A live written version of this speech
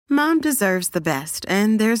Mom deserves the best,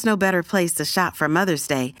 and there's no better place to shop for Mother's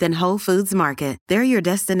Day than Whole Foods Market. They're your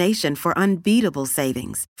destination for unbeatable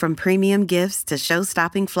savings, from premium gifts to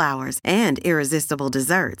show-stopping flowers and irresistible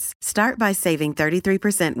desserts. Start by saving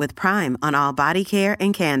 33% with Prime on all body care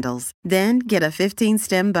and candles. Then get a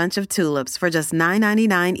 15-stem bunch of tulips for just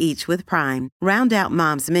 $9.99 each with Prime. Round out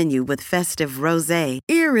Mom's menu with festive rosé,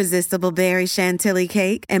 irresistible berry chantilly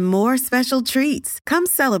cake, and more special treats. Come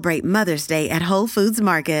celebrate Mother's Day at Whole Foods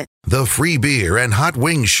Market. The Free Beer and Hot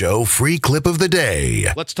Wings Show free clip of the day.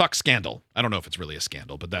 Let's talk scandal. I don't know if it's really a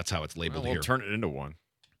scandal, but that's how it's labeled We'll here. turn it into one.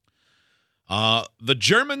 The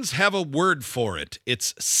Germans have a word for it.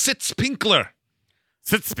 It's Sitzpinkler.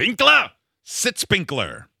 Sitzpinkler?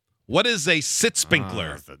 Sitzpinkler. What is a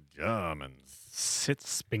Sitzpinkler? The Germans.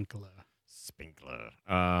 Sitzpinkler.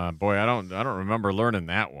 Spinkler. Boy, I don't remember learning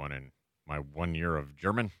that one in my 1 year of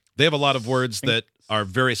German. They have a lot of words that are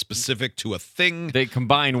very specific to a thing. They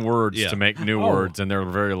combine words Yeah. to make new words, and they're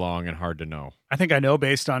very long and hard to know. I think I know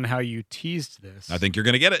based on how you teased this. I think you're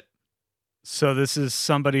going to get it. So this is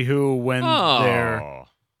somebody who, when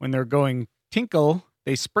they're going tinkle,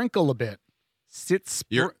 they sprinkle a bit.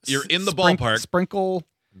 You're in the ballpark. Sprinkle.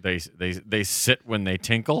 They sit when they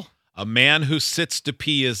tinkle. A man who sits to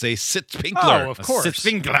pee is a Sitzpinkler. Oh, of course.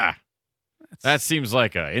 Sitzpinkler. That seems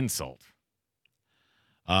like an insult.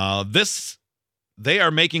 They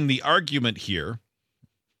are making the argument here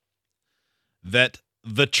that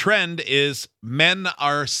the trend is men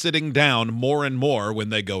are sitting down more and more when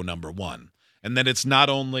they go number one. And that it's not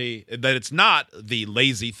the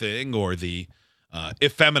lazy thing or the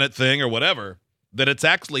effeminate thing or whatever, that it's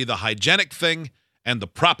actually the hygienic thing and the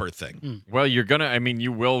proper thing. Well, you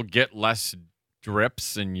will get less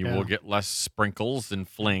drips and you will get less sprinkles and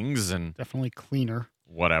flings and Definitely cleaner.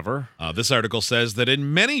 whatever. This article says that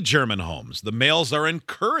in many German homes, the males are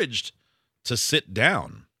encouraged to sit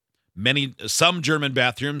down. Some German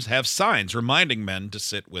bathrooms have signs reminding men to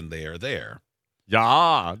sit when they are there.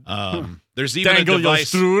 Yeah. There's even Dangle a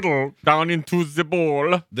device. your strudel down into the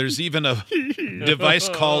bowl. There's even a device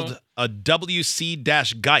called a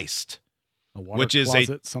WC-Geist, A water which is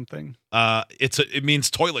closet something. it means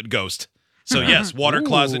toilet ghost. So yes, water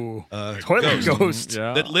closet Toilet ghost.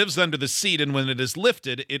 Yeah. that lives under the seat, and when it is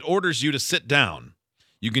lifted, it orders you to sit down.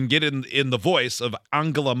 You can get in the voice of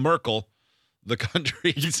Angela Merkel, the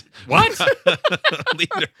country's What?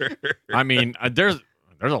 leader. I mean, there's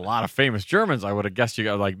a lot of famous Germans. I would have guessed you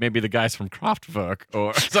got like maybe the guys from Kraftwerk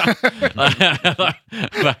or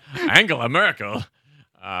Angela Merkel.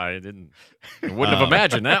 I wouldn't have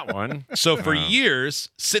imagined that one. So for years,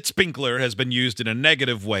 Sitzpinkler has been used in a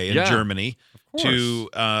negative way in Germany to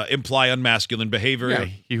imply unmasculine behavior. Yeah,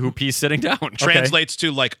 he who pees sitting down. Translates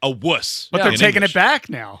to like a wuss. But they're in taking English. it back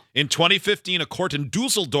now. In 2015, a court in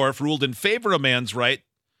Dusseldorf ruled in favor of a man's right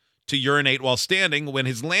to urinate while standing when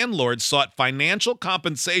his landlord sought financial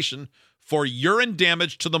compensation for urine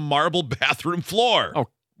damage to the marble bathroom floor. Oh,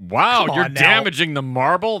 wow, Come you're on now. damaging the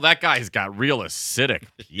marble? That guy's got real acidic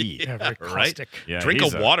pee. Yeah, very right? caustic. Yeah, Drink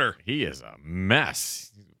he's of water. He is a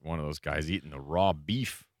mess. He's one of those guys eating the raw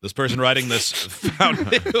beef. This person writing this found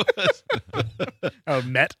it was Oh,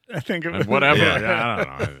 Met, I think it was. And whatever. Yeah, I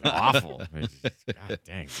don't know. It's awful. God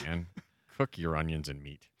dang, man. Cook your onions and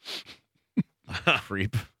meat.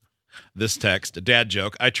 Creep. this text, a dad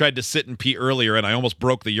joke. I tried to sit and pee earlier and I almost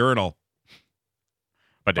broke the urinal.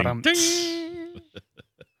 But Ba-dum.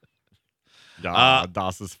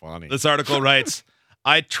 Das is funny. This article writes,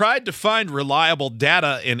 I tried to find reliable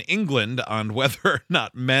data in England on whether or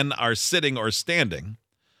not men are sitting or standing,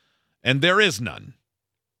 and there is none.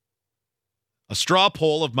 A straw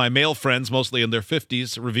poll of my male friends, mostly in their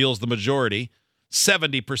 50s, reveals the majority,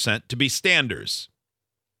 70%, to be standers.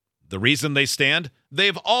 The reason they stand?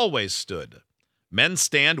 They've always stood. Men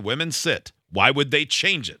stand, women sit. Why would they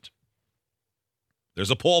change it? There's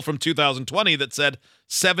a poll from 2020 that said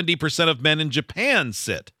 70% of men in Japan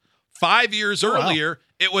sit. 5 years earlier,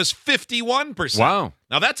 it was 51%. Wow.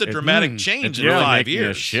 Now, that's a dramatic change in really 5 making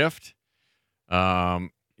years. a shift.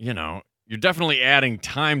 You're definitely adding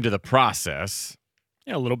time to the process.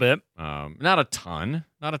 Yeah, a little bit. Not a ton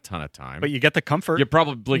of time. But you get the comfort. You're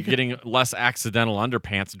probably getting less accidental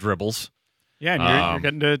underpants dribbles, Yeah, and you're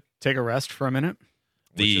getting to take a rest for a minute.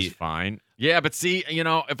 which is fine. Yeah, but see,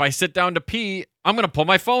 if I sit down to pee, I'm going to pull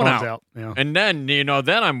my phone Phone's out. out, yeah. And then,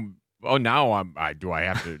 then I'm, do I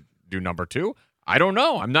have to do number 2? I don't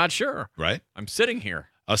know. I'm not sure. Right? I'm sitting here.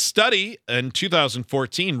 A study in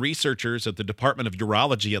 2014, researchers at the Department of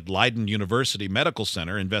Urology at Leiden University Medical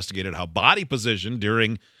Center investigated how body position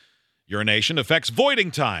during urination affects voiding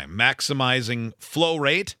time, maximizing flow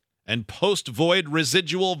rate, and post-void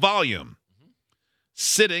residual volume.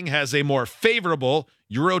 sitting has a more favorable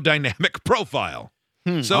urodynamic profile.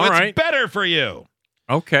 So all it's right. better for you.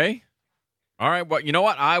 Okay. All right. Well, you know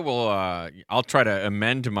what? I will. I'll try to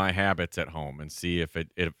amend my habits at home and see if it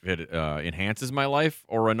enhances my life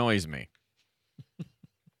or annoys me.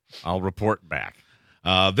 I'll report back.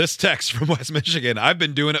 This text from West Michigan, I've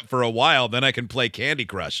been doing it for a while, then I can play Candy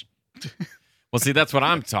Crush. Well, see, that's what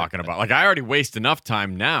I'm talking about. Like, I already waste enough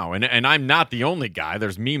time now, and I'm not the only guy.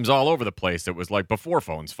 There's memes all over the place. It was like before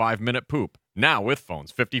phones, 5-minute poop. Now with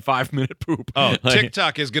phones, 55-minute poop. Oh, Like,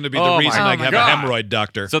 TikTok is going to be the reason I have a hemorrhoid,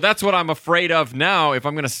 doctor. So that's what I'm afraid of now. If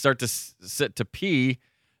I'm going to start to sit to pee,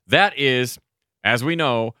 that is, as we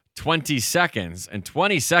know, 20 seconds. And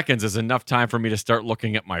 20 seconds is enough time for me to start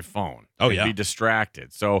looking at my phone. Oh, and yeah. be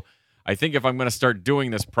distracted. So I think if I'm going to start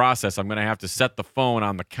doing this process, I'm going to have to set the phone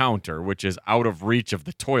on the counter, which is out of reach of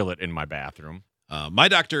the toilet in my bathroom. My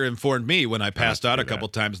doctor informed me when I passed out a couple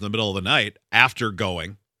times in the middle of the night after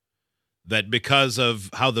going that because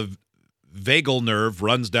of how the vagal nerve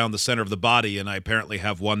runs down the center of the body, and I apparently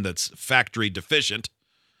have one that's factory deficient,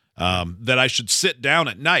 that I should sit down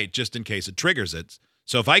at night just in case it triggers it.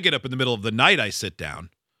 So if I get up in the middle of the night, I sit down.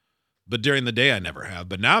 But during the day, I never have.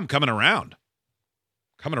 But now I'm coming around.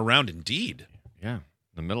 Coming around indeed. Yeah, in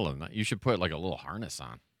the middle of the night. You should put like a little harness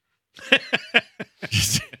on.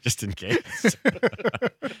 just in case.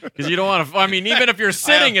 Because you don't want to, I mean, even if you're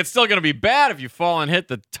sitting, it's still going to be bad if you fall and hit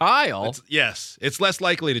the tile. It's less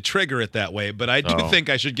likely to trigger it that way, but I do think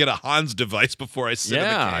I should get a Hans device before I sit in the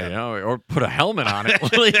can. You know, or put a helmet on it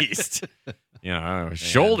at least. You know,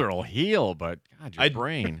 shoulder will heal, but God, your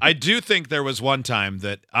brain. I do think there was one time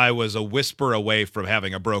that I was a whisper away from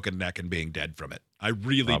having a broken neck and being dead from it. I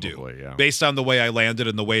really do. Yeah. Based on the way I landed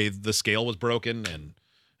and the way the scale was broken and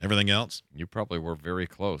everything else. You probably were very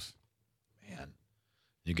close. Man,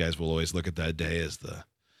 you guys will always look at that day as the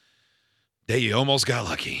day you almost got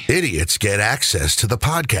lucky. Idiots get access to the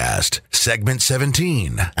podcast, segment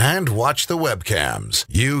 17, and watch the webcams.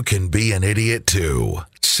 You can be an idiot too.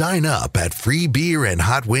 Sign up at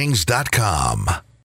freebeerandhotwings.com.